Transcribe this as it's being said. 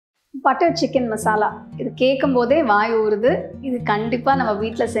Butter chicken masala இது கேட்கும் போதே வாய் ஊறுது. இது கண்டிப்பாக நம்ம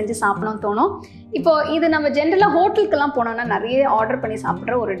வீட்டில் செஞ்சு சாப்பிடணும்னு தோணும். இப்போது இது நம்ம ஜென்ரலாக ஹோட்டலுக்கெல்லாம் போனோம்னா நிறைய ஆர்டர் பண்ணி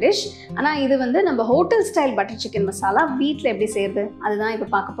சாப்பிட்ற ஒரு டிஷ். ஆனால் இது வந்து நம்ம hotel style butter chicken masala வீட்டில் எப்படி செய்கிறது அதுதான் இப்போ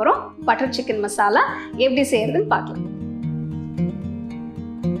பார்க்க போகிறோம். பட்டர் சிக்கன் மசாலா எப்படி செய்கிறதுன்னு பார்க்கலாம்.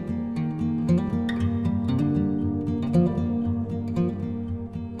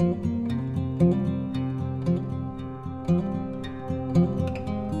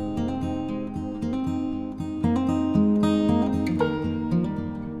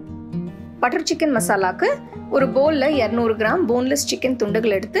 பட்டர் சிக்கன் மசாலாக்கு ஒரு பவுலில் 200 கிராம் போன்லெஸ் சிக்கன்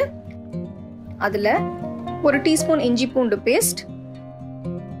துண்டுகள் எடுத்து அதில் 1 டீஸ்பூன் இஞ்சி பூண்டு பேஸ்ட்,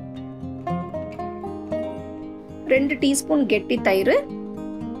 2 டீஸ்பூன் கெட்டி தயிர்,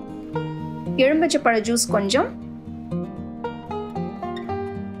 எலுமிச்சைப்பழ ஜூஸ் கொஞ்சம்,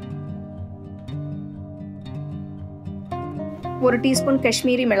 ஒரு டீஸ்பூன்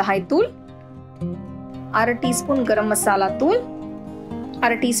காஷ்மீரி மிளகாய் தூள், 1/2 டீஸ்பூன் கரம் மசாலா தூள்,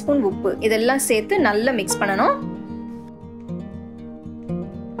 1/2 டீஸ்பூன் உப்பு இதெல்லாம் சேர்த்து நல்லா மிக்ஸ் பண்ணணும்.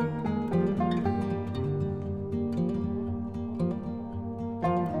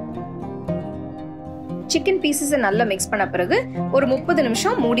 சிக்கன் பீசஸை நல்லா மிக்ஸ் பண்ண பிறகு ஒரு 30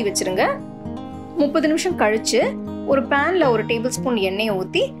 நிமிஷம் மூடி வச்சிருங்க. 30 நிமிஷம் கழிச்சு ஒரு பேன்ல 1 டேபிள் ஸ்பூன் எண்ணெயை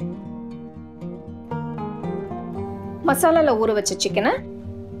ஊற்றி மசாலால ஊற வச்ச சிக்கனை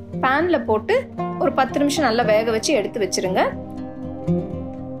பேன்ல போட்டு ஒரு 10 நிமிஷம் நல்லா வேக வச்சு எடுத்து வச்சிருங்க.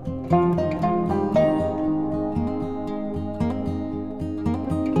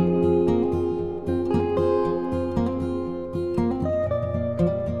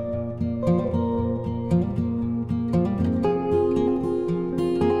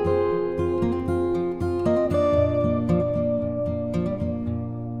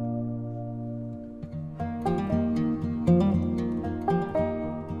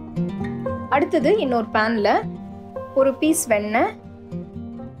 அடுத்தது இன்னொரு பேன்ல ஒரு பீஸ் வெண்ணெய்,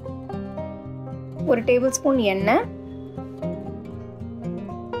 1 டேபிள் ஸ்பூன் எண்ணெய்,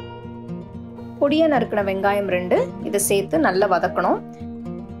 பொடியா நறுக்கின வெங்காயம் 2 இதை சேர்த்து நல்லா வதக்கணும்.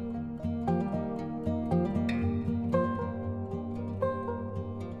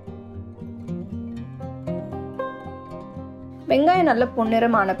 வெங்காயம் நல்ல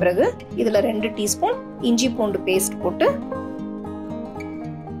பொன்னிறமான பிறகு இதுல 2 டீஸ்பூன் இஞ்சி பூண்டு பேஸ்ட் போட்டு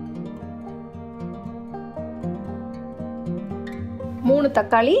 3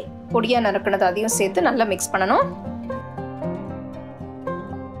 தக்காளி பொடியா நறுக்கினது அதையும் சேர்த்து நல்லா மிக்ஸ் பண்ணணும்.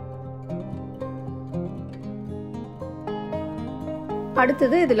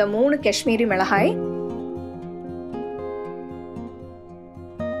 அடுத்தது இதுல 3 காஷ்மீரி மிளகாய்,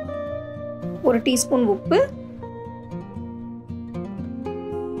 1 டீஸ்பூன் உப்பு,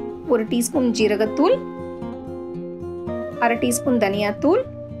 1 டீஸ்பூன் ஜீரகத்தூள், 1/2 டீஸ்பூன் தனியாத்தூள்,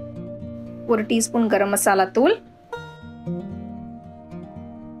 1 டீஸ்பூன் கரம் மசாலா தூள்,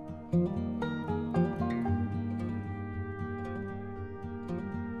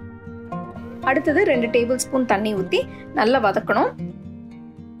 அடுத்தது 2 டேபிள் ஸ்பூன் தண்ணி ஊற்றி நல்லா வதக்கணும்.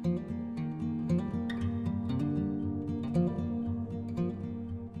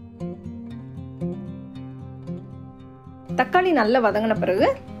 தக்காளி நல்லா வதங்கின பிறகு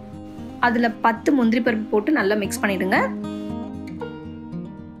அதுல 10 முந்திரி பருப்பு போட்டு நல்லா மிக்ஸ் பண்ணிடுங்க.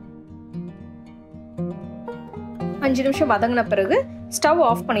 5 நிமிஷம் வதங்கின பிறகு ஸ்டவ்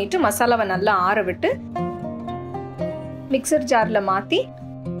ஆஃப் பண்ணிட்டு மசாலாவை நல்லா ஆற விட்டு மிக்சர் ஜார்ல மாத்தி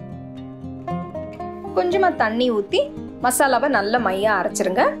கொஞ்சமா தண்ணி ஊத்தி மசாலாவை நல்லா மையா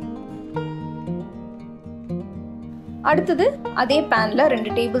அரைச்சிருங்க. அடுத்தது அதே பேன்ல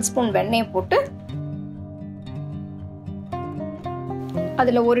 2 டேபிள் ஸ்பூன் வெண்ணெயை போட்டு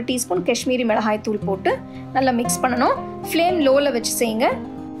அதுல 1 டீஸ்பூன் காஷ்மீரி மிளகாய் தூள் போட்டு நல்லா மிக்ஸ் பண்ணணும். ஃப்ளேம் லோல வச்சு செய்யுங்க.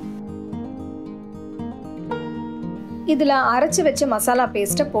 இதுல அரைச்சு வச்ச மசாலா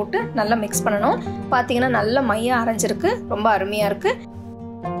பேஸ்ட்டை போட்டு நல்லா மிக்ஸ் பண்ணணும். பாத்தீங்கன்னா நல்லா மையா அரைஞ்சிருக்கு, ரொம்ப அருமையா இருக்கு.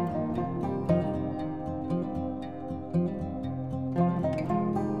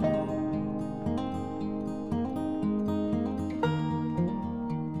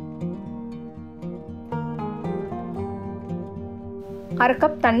 அரை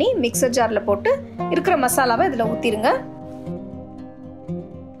கப் தண்ணி மிக்சர் ஜார்ல போட்டு இருக்கிற மசாலாவை இதுல ஊத்திருங்க.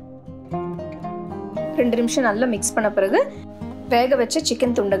 2 நிமிஷம் நல்லா மிக்ஸ் பண்ண பிறகு வேக வச்ச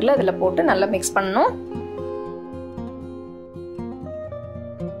சிக்கன் துண்டுகளை இதுல போட்டு நல்லா மிக்ஸ் பண்ணணும்.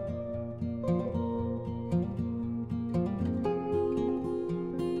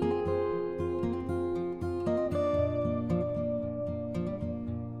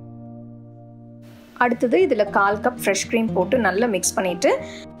 அடுத்தது இதுல 1/4 கப் ஃப்ரெஷ் க்ரீம் போட்டு நல்லா மிக்ஸ் பண்ணிட்டு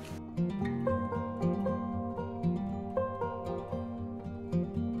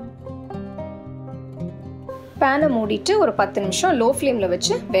பேனை மூடிட்டு ஒரு 10 நிமிஷம் லோ ஃப்ளேமில்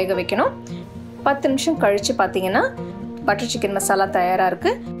வச்சு வேக வைக்கணும். 10 நிமிஷம் கழித்து பார்த்தீங்கன்னா பட்டர் சிக்கன் மசாலா தயாராக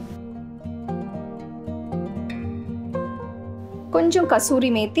இருக்குது. கொஞ்சம் கசூரி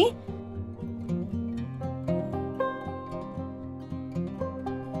மேத்தி,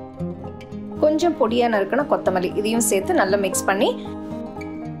 கொஞ்சம் பொடியாக நறுக்கின கொத்தமல்லி இதையும் சேர்த்து நல்லா மிக்ஸ் பண்ணி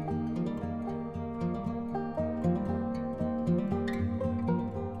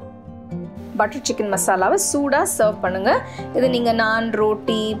பட்டர் சிக்கன் மசாலாவை சூடாக சர்வ் பண்ணுங்கள். இது நீங்கள் நான்,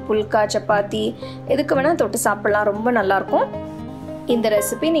 ரோட்டி, புல்கா, சப்பாத்தி எதுக்கு வேணால் தொட்டு சாப்பிட்லாம். ரொம்ப நல்லாயிருக்கும். இந்த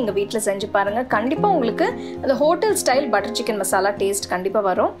ரெசிபி நீங்கள் வீட்டில் செஞ்சு பாருங்கள். கண்டிப்பாக உங்களுக்கு அந்த hotel style butter chicken masala taste கண்டிப்பாக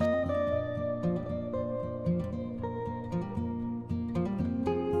வரும்.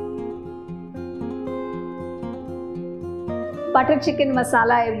 பட்டர் சிக்கன்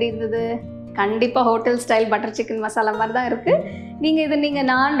மசாலா எப்படி இருந்தது? கண்டிப்பாக hotel style butter chicken masala மாதிரி தான் இருக்குது. நீங்கள்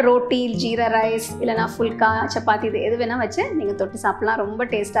நான், ரோட்டி, ஜீரா ரைஸ் இல்லைனா ஃபுல்கா, சப்பாத்தி இது எது வேணால் வச்சு நீங்கள் தொட்டு சாப்பிட்லாம். ரொம்ப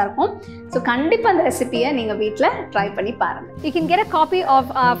டேஸ்ட்டாக இருக்கும். ஸோ கண்டிப்பாக அந்த ரெசிபியை நீங்கள் வீட்டில் ட்ரை பண்ணி பாருங்கள். You can get a copy of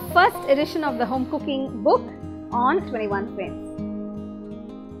our first edition of the home cooking book on 21 frames.